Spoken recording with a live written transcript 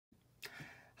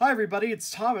Hi everybody,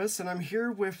 it's Thomas, and I'm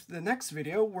here with the next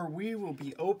video where we will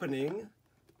be opening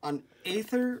an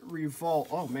Aether Revolt.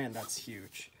 Oh man, that's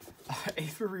huge.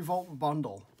 Aether Revolt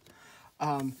bundle.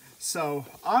 So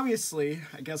obviously,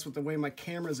 I guess with the way my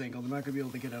camera's angled, I'm not going to be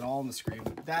able to get it all on the screen.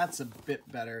 That's a bit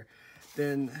better.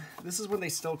 Then this is when they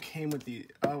still came with the,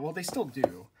 well they still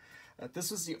do. This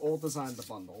was the old design of the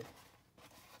bundle.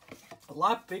 A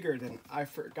lot bigger than, I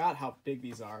forgot how big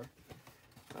these are.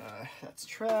 That's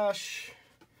trash.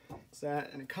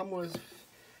 That, and it come with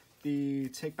the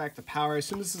Take Back the Power. I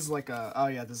assume this is like a, oh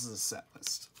yeah, this is a set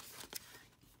list.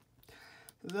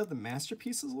 Is that the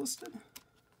masterpieces listed?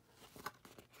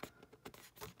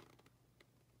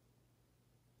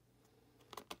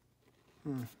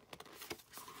 Are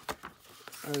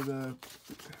the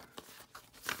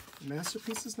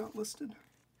masterpieces not listed?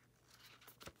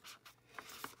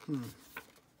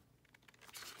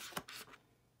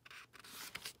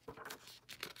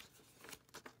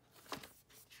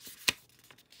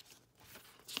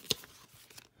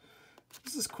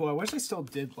 This is cool. I wish I still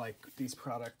did like these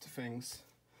product things.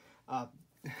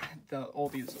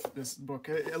 This book.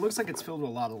 It looks like it's filled with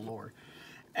a lot of lore.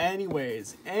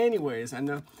 Anyways, I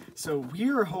know. So we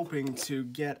are hoping to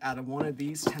get out of one of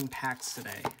these 10 packs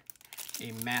today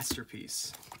a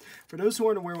masterpiece. For those who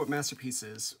aren't aware what masterpiece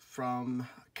is, from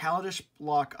Kaladesh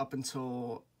block up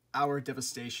until our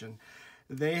Devastation,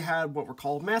 they had what were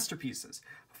called masterpieces.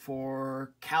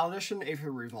 For Kaladesh and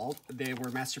Aether Revolt, they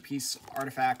were masterpiece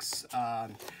artifacts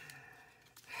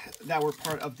that were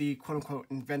part of the quote-unquote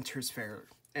Inventors Fair.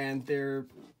 And they're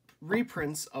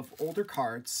reprints of older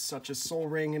cards, such as Soul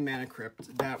Ring and Mana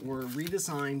Crypt, that were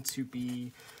redesigned to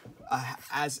be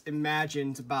as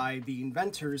imagined by the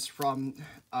inventors from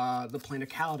the plane of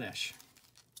Kaladesh.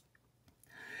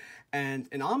 And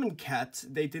in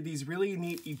Amonkhet, they did these really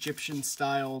neat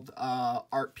Egyptian-styled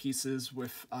art pieces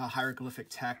with hieroglyphic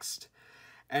text,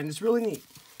 and it's really neat.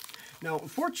 Now,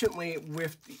 unfortunately,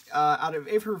 with out of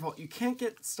Aether Revolt, you can't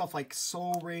get stuff like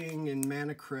Soul Ring and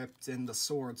Mana Crypt and the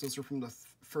swords. Those are from the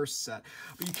first set,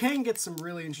 but you can get some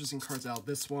really interesting cards out of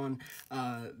this one.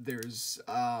 There's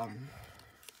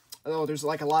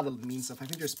like a lot of mean stuff. I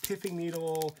think there's Pithing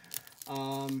Needle,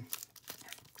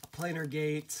 Planar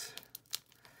Gate.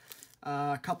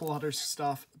 A couple other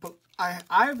stuff, but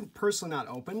I've personally not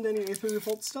opened any Aether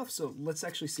Revolt stuff, so let's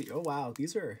actually see. Oh wow,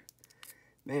 these are,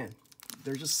 man,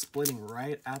 they're just splitting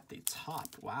right at the top.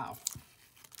 Wow.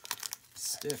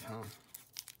 Stiff, huh?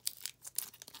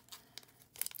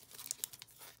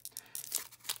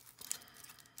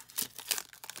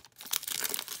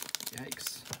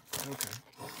 Yikes. Okay.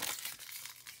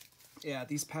 Yeah,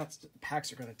 these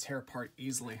packs are going to tear apart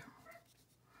easily.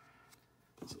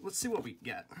 So let's see what we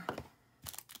get.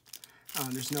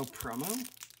 There's no promo.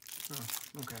 Oh,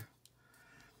 okay.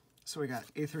 So we got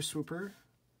Aether Swooper,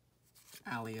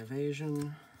 Alley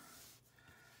Evasion,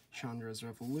 Chandra's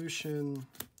Revolution,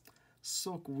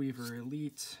 Silk Weaver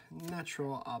Elite,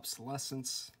 Natural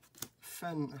Obsolescence,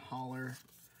 Fen Hauler,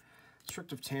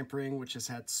 Destructive Tampering, which has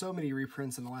had so many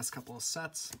reprints in the last couple of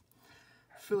sets,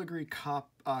 Filigree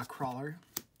Crawler,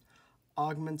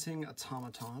 Augmenting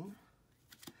Automaton,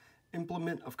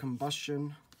 Implement of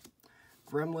Combustion,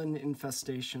 Gremlin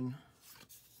Infestation,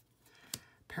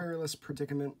 Perilous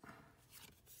Predicament,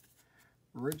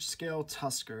 Ridgescale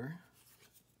Tusker,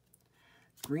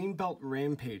 Greenbelt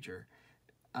Rampager.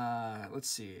 Let's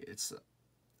see, it's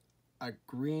a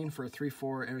green for a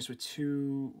 3/4, enters with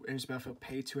 2, enters battlefield,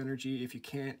 pay 2 energy. If you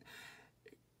can't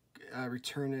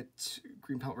return it,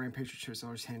 Greenbelt Rampager to its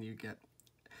owner's hand, you get.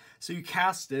 So you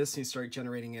cast this and you start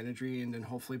generating energy, and then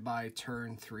hopefully by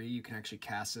turn 3 you can actually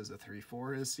cast it as a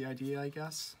 3/4 is the idea, I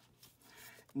guess.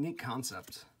 Neat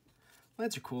concept.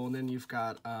 Lands are cool, and then you've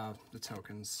got the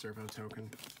tokens, servo token.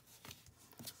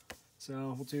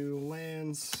 So we'll do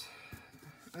lands.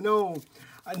 I know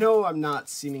I'm not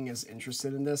seeming as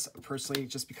interested in this personally,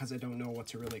 just because I don't know what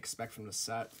to really expect from the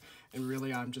set, and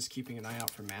really I'm just keeping an eye out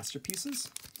for masterpieces.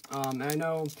 And I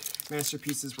know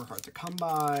masterpieces were hard to come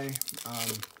by.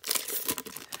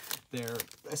 They're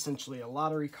essentially a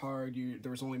lottery card.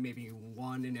 There was only maybe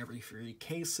 1 in every 3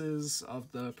 cases of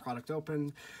the product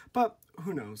opened, but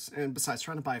who knows? And besides,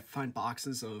 trying to find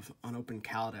boxes of unopened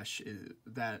Kaladesh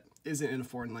that isn't in a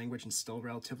foreign language and still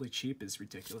relatively cheap is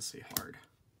ridiculously hard.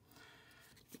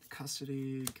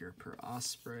 Custody, Gear Per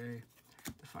Osprey,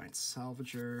 Defiant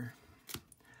Salvager,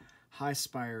 High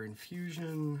Spire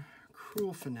Infusion,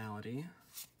 Cruel Finality,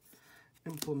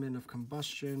 Implement of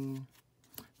Combustion,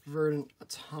 Verdant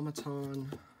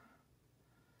Automaton,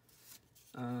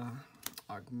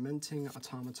 Augmenting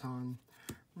Automaton,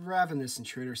 Ravenous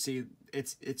Intruder. See,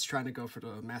 it's trying to go for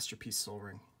the Masterpiece Soul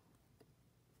Ring.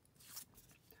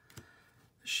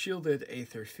 Shielded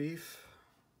Aether Thief,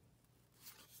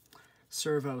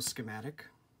 Servo Schematic,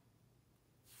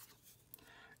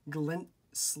 Glint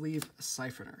Sleeve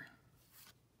Siphoner,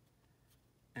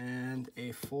 and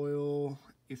a foil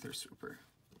Aether Swooper.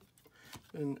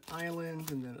 An island,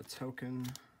 and then a token.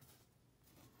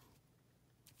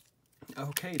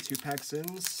 Okay, 2 packs in,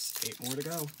 8 more to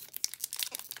go.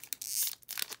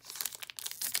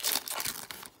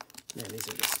 Man, these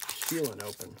are just peeling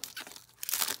open.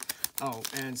 Oh,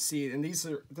 and see, and this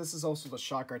is also the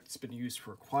shock art that's been used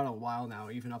for quite a while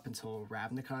now, even up until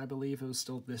Ravnica, I believe. It was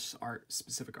still this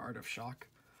specific art of shock.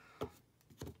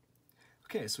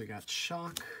 Okay, so we got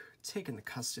Shock, Taking the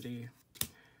Custody,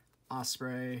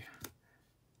 Osprey,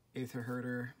 Aether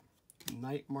Herder,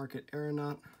 Night Market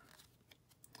Aeronaut,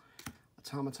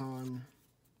 Automaton,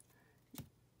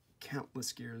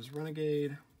 Countless Gears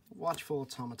Renegade, Watchful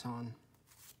Automaton,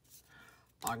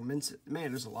 Augmented, man,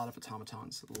 there's a lot of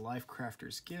automatons. Life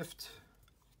Crafter's Gift,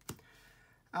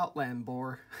 Outland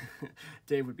Boar,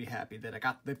 Dave would be happy that I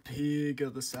got the pig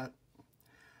of the set,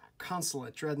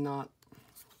 Consulate Dreadnought,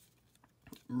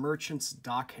 Merchant's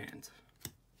Dockhand.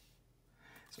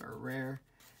 So our rare.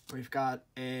 We've got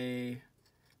a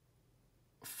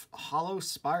Hollow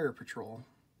Spire Patrol.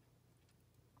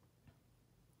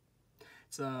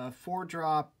 It's a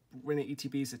 4-drop. When it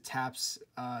ETBs, it taps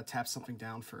something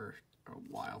down for a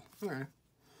while. Okay.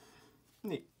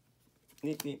 Neat.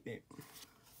 Neat.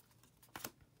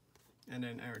 And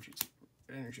then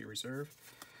energy reserve.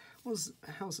 How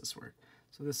does this work?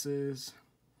 So this is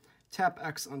tap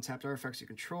X untapped artifacts you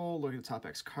control, look at the top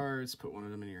X cards, put one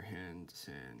of them in your hand,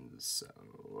 and so,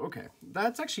 okay.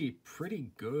 That's actually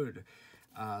pretty good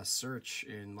search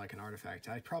in like an artifact.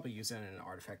 I'd probably use that in an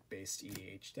artifact-based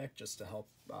EDH deck just to help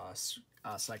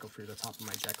cycle through the top of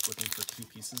my deck looking for key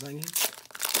pieces I need.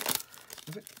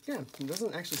 But yeah, it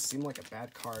doesn't actually seem like a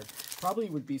bad card. Probably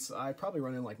would be, I'd probably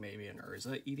run in like maybe an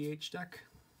Urza EDH deck.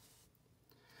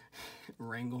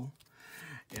 Wrangle.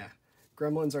 Yeah.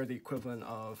 Gremlins are the equivalent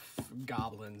of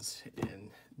goblins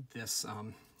in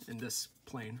this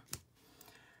plane.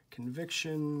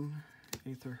 Conviction,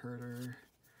 Aether Herder,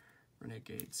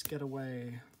 Renegade's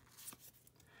Getaway,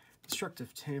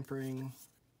 Destructive Tampering,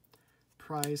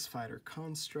 Prize Fighter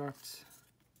Construct,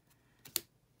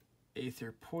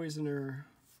 Aether Poisoner,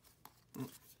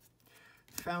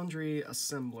 Foundry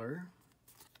Assembler,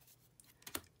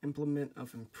 Implement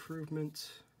of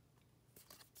Improvement,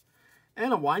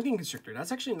 and a Winding Constrictor.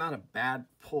 That's actually not a bad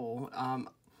pull.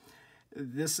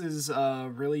 This is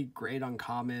really great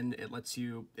uncommon. It lets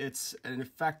you, it's in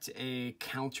effect a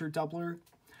counter doubler.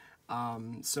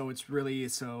 So it's really,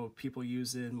 so people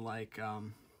use in like,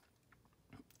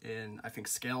 in I think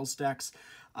scales decks,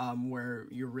 where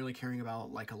you're really caring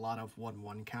about like a lot of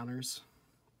 1/1 counters.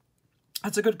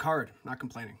 That's a good card, not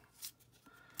complaining.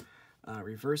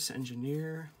 Reverse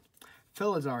Engineer,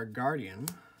 Felidar Guardian.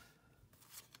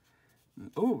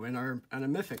 Ooh, and a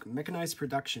Mythic, Mechanized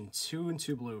Production, 2 and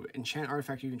 2 blue, enchant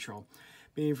artifact you control.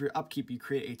 Meaning for your upkeep, you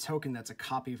create a token that's a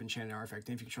copy of enchanted artifact.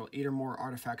 And if you control 8 or more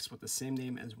artifacts with the same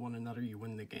name as one another, you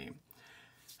win the game.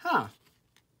 Huh.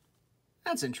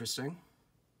 That's interesting.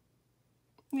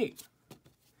 Neat.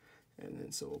 And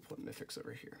then so we'll put Mythics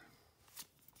over here.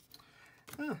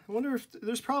 I wonder if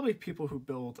there's probably people who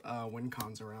build win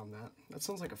cons around that. That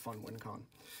sounds like a fun win con.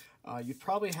 You'd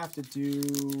probably have to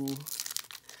do...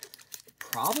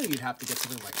 Probably you'd have to get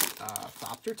something like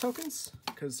Thopter tokens,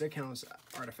 because they count as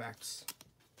artifacts.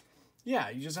 Yeah,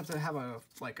 you just have to have a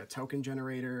token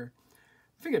generator.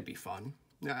 I think it'd be fun.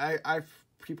 Yeah,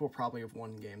 people probably have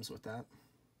won games with that.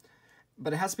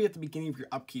 But it has to be at the beginning of your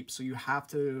upkeep, so you have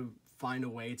to find a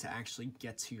way to actually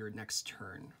get to your next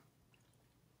turn.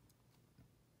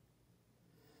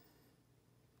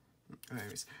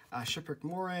 Anyways, Shipwreck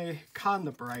Moray, Con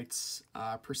the Brights,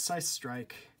 Precise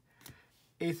Strike,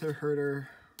 Aether Herder,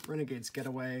 Renegade's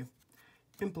Getaway,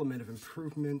 Implement of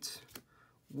Improvement,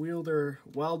 Welder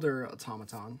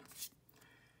Automaton,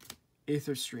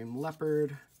 Aether Stream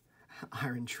Leopard,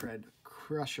 Iron Tread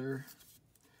Crusher,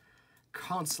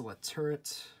 Consulate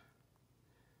Turret,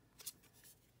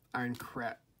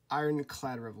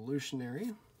 Ironclad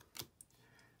Revolutionary,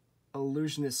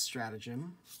 Illusionist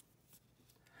Stratagem,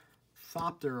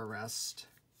 Thopter Arrest,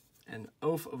 and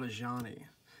Oath of Ajani.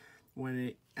 When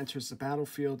it enters the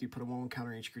battlefield, you put a 1/1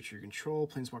 counter on each creature you control.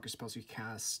 Planeswalker spells you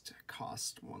cast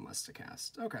cost 1 less to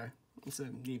cast. Okay, it's a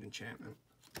neat enchantment.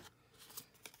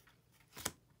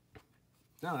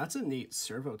 No, that's a neat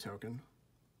servo token.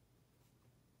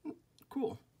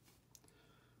 Cool.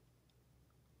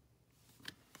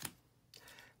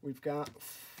 We've got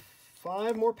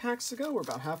 5 more packs to go. We're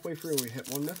about halfway through. We hit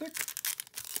 1 mythic.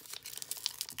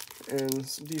 and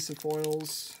some decent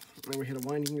foils. And then we hit a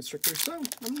Winding Constrictor, so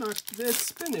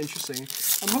it's been interesting.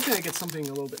 I'm hoping I get something a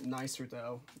little bit nicer,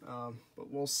 though, but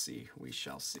we'll see. We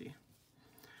shall see.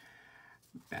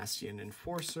 Bastion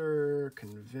Enforcer,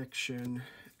 Conviction,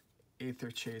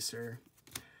 Aether Chaser,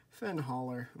 Fen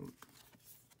Hauler,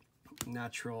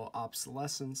 Natural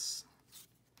Obsolescence,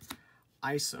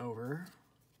 Ice Over,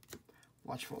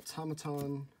 Watchful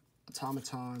Automaton,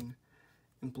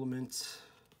 Implement,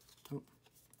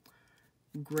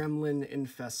 Gremlin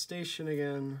Infestation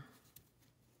again,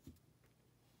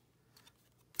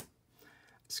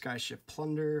 Skyship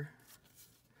Plunder,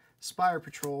 Spire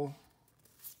Patrol,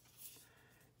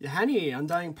 Yahenni,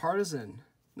 Undying Partisan.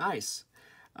 Nice.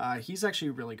 He's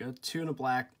actually really good. 2 and a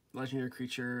black, legendary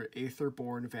creature,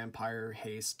 Aetherborn Vampire,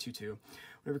 Haste, 2/2.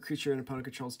 Whenever a creature an opponent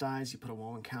controls dies, you put a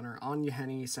 1/1 counter on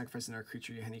Yahenni, sacrifice another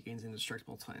creature. Yahenni gains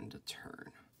indestructible till end of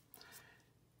turn.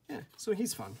 Yeah, so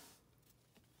he's fun.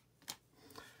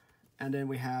 And then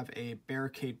we have a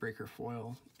Barricade Breaker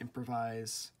foil,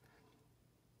 Improvise.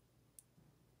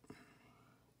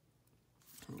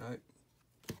 Right.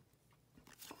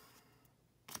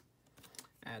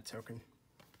 Add token.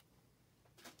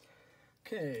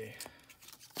 Okay.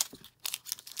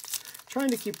 Trying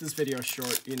to keep this video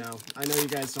short, you know. I know you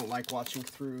guys don't like watching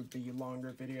through the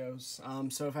longer videos.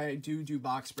 So if I do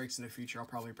box breaks in the future, I'll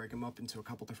probably break them up into a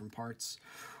couple different parts.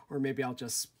 Or maybe I'll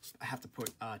just have to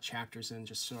put chapters in,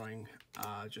 just showing,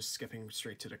 just skipping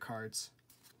straight to the cards.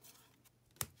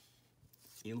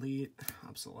 Elite,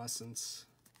 Obsolescence,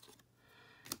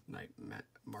 Night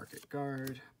Market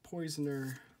Guard,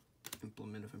 Poisoner,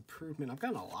 Implement of Improvement. I've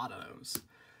gotten a lot of those.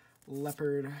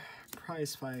 Leopard,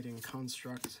 Prize Fighting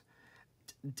Construct,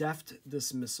 Deft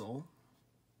Dismissal,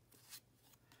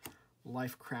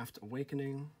 Lifecraft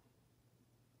Awakening,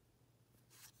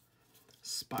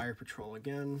 Spire Patrol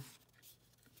again.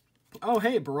 Oh,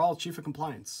 hey, Baral, Chief of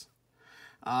Compliance.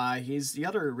 He's the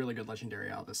other really good legendary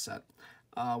out of this set.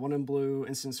 1 in blue,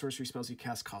 instant sorcery spells you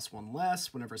cast cost 1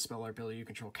 less. Whenever a spell or ability you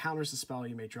control counters the spell,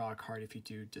 you may draw a card. If you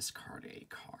do, discard a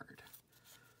card.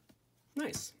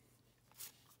 Nice.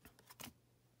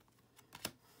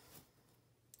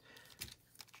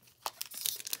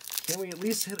 Can we at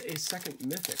least hit a second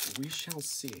mythic? We shall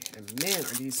see. And man,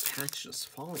 are these packs just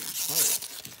falling apart.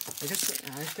 I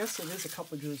guess it is a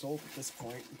couple of years old at this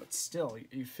point, but still,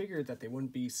 you figured that they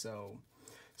wouldn't be so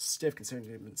stiff considering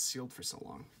they've been sealed for so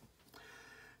long.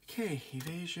 Okay,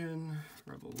 Evasion,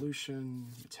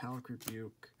 Revolution, Metallic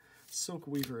Rebuke, Silk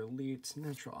Weaver Elite,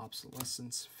 Natural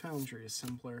Obsolescence, Foundry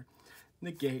Assembler,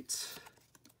 Negate,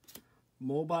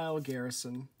 Mobile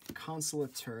Garrison,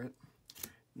 Consulate Turret,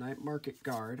 Night Market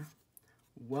Guard,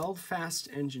 Weldfast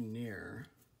Engineer,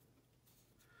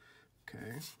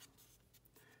 okay,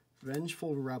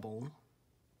 Vengeful Rebel,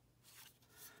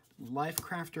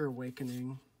 Lifecrafter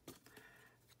Awakening,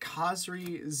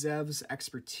 Khazri Zev's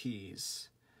Expertise.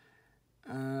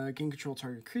 Gain control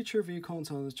target creature, vehicle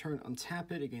until end of the turn,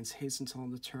 untap it, it gains haste until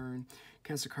end of the turn,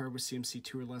 cast a card with CMC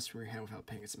 2 or less from your hand without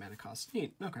paying its mana cost.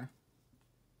 Neat, okay.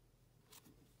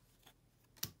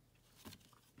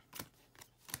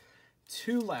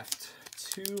 Two left.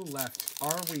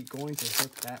 Are we going to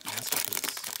hit that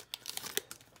masterpiece?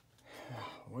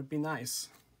 Would be nice.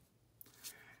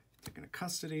 Taking a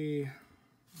Custody,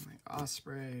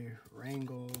 Osprey,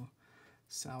 Wrangle,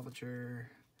 Salvager,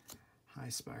 High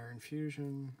Spire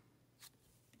Infusion,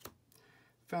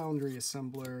 Foundry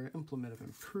Assembler, Implement of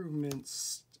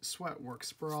Improvements,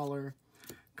 Sweatworks Brawler,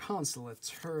 Consulate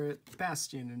Turret,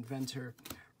 Bastion Inventor,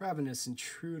 Ravenous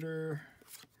Intruder,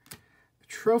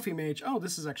 Trophy Mage. Oh,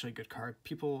 this is actually a good card.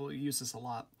 People use this a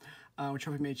lot. With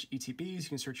Trophy Mage ETBs, you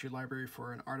can search your library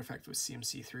for an artifact with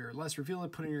CMC 3 or less, reveal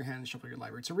it, put it in your hand, and shuffle your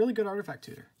library. It's a really good artifact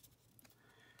tutor.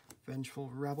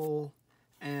 Vengeful Rebel,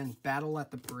 and Battle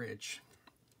at the Bridge.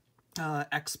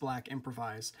 X Black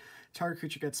Improvise. Target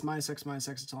creature gets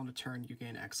 -X until end of turn. You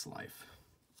gain X life.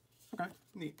 Okay,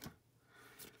 neat.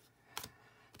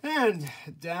 And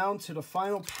down to the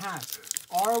final pack.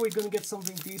 Are we going to get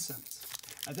something decent?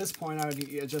 At this point,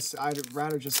 I'd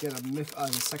rather just get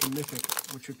a second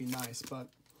mythic, which would be nice. But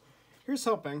here's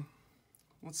hoping.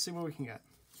 Let's see what we can get.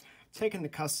 Taking the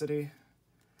Custody,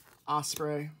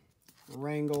 Osprey,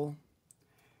 Wrangle,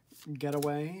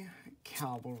 Getaway,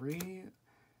 Cavalry,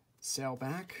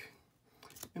 Sailback,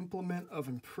 Implement of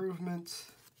Improvement,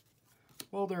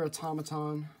 Welder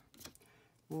Automaton,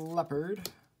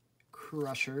 Leopard,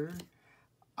 Crusher,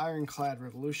 Ironclad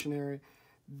Revolutionary,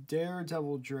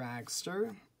 Daredevil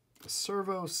Dragster,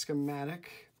 Servo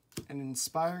Schematic, and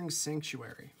Inspiring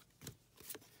Sanctuary.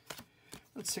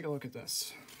 Let's take a look at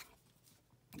this.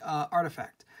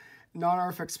 Artifact.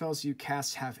 Non-artifact spells you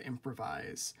cast have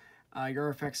Improvise. Your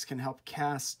artifacts can help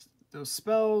cast those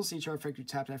spells. Each artifact you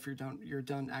tap after you're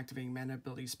done activating mana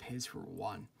abilities pays for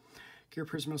 1. Gear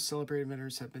Prism's most celebrated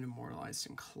winners have been immortalized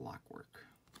in Clockwork.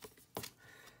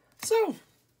 So,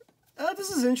 this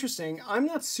is interesting. I'm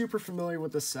not super familiar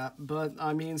with the set, but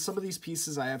I mean, some of these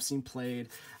pieces I have seen played.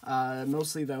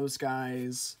 Mostly those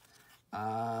guys.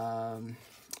 And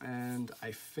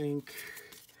I think,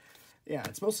 yeah,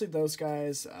 it's mostly those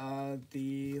guys.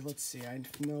 Let's see, I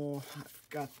know I've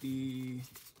got the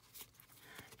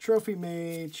Trophy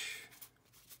Mage.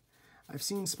 I've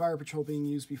seen Spire Patrol being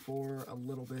used before a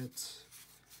little bit.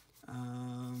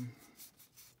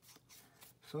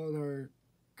 Felidar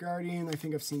Guardian, I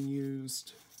think I've seen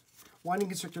used. Winding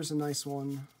Constrictor is a nice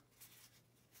one.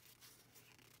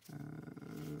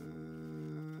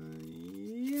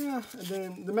 Yeah, and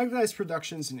then the Mechanized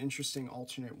Production is an interesting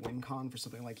alternate win con for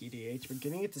something like EDH, but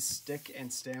getting it to stick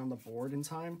and stay on the board in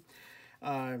time.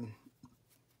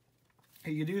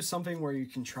 You do something where you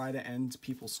can try to end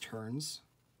people's turns,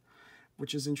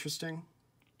 which is interesting.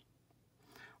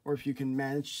 Or if you can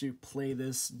manage to play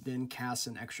this, then cast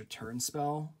an extra turn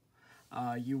spell,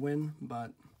 you win.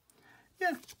 But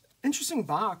yeah, interesting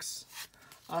box.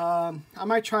 I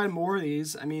might try more of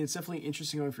these. I mean, it's definitely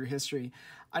interesting over your history.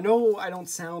 I know I don't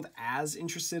sound as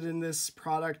interested in this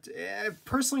product.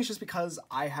 Personally, it's just because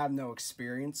I have no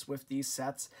experience with these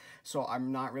sets, so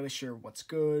I'm not really sure what's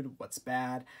good, what's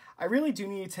bad. I really do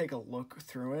need to take a look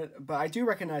through it, but I do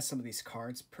recognize some of these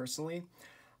cards personally.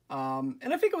 And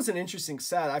I think it was an interesting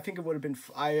set. I think it would have been,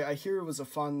 I hear it was a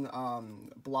fun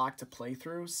block to play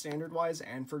through, standard-wise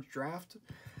and for draft.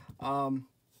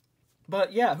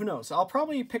 But yeah, who knows? I'll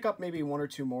probably pick up maybe 1 or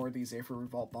 2 more of these Aether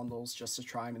Revolt bundles just to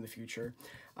try them in the future.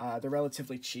 They're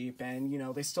relatively cheap, and, you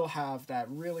know, they still have that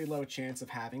really low chance of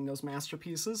having those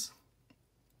masterpieces.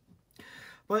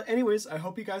 But anyways, I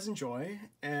hope you guys enjoy,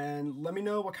 and let me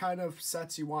know what kind of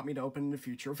sets you want me to open in the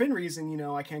future. Within reason, you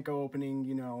know, I can't go opening,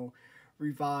 you know,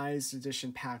 revised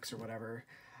edition packs or whatever.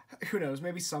 Who knows?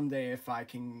 Maybe someday if I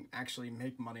can actually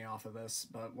make money off of this,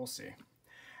 but we'll see.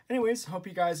 Anyways, hope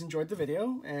you guys enjoyed the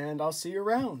video, and I'll see you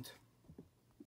around.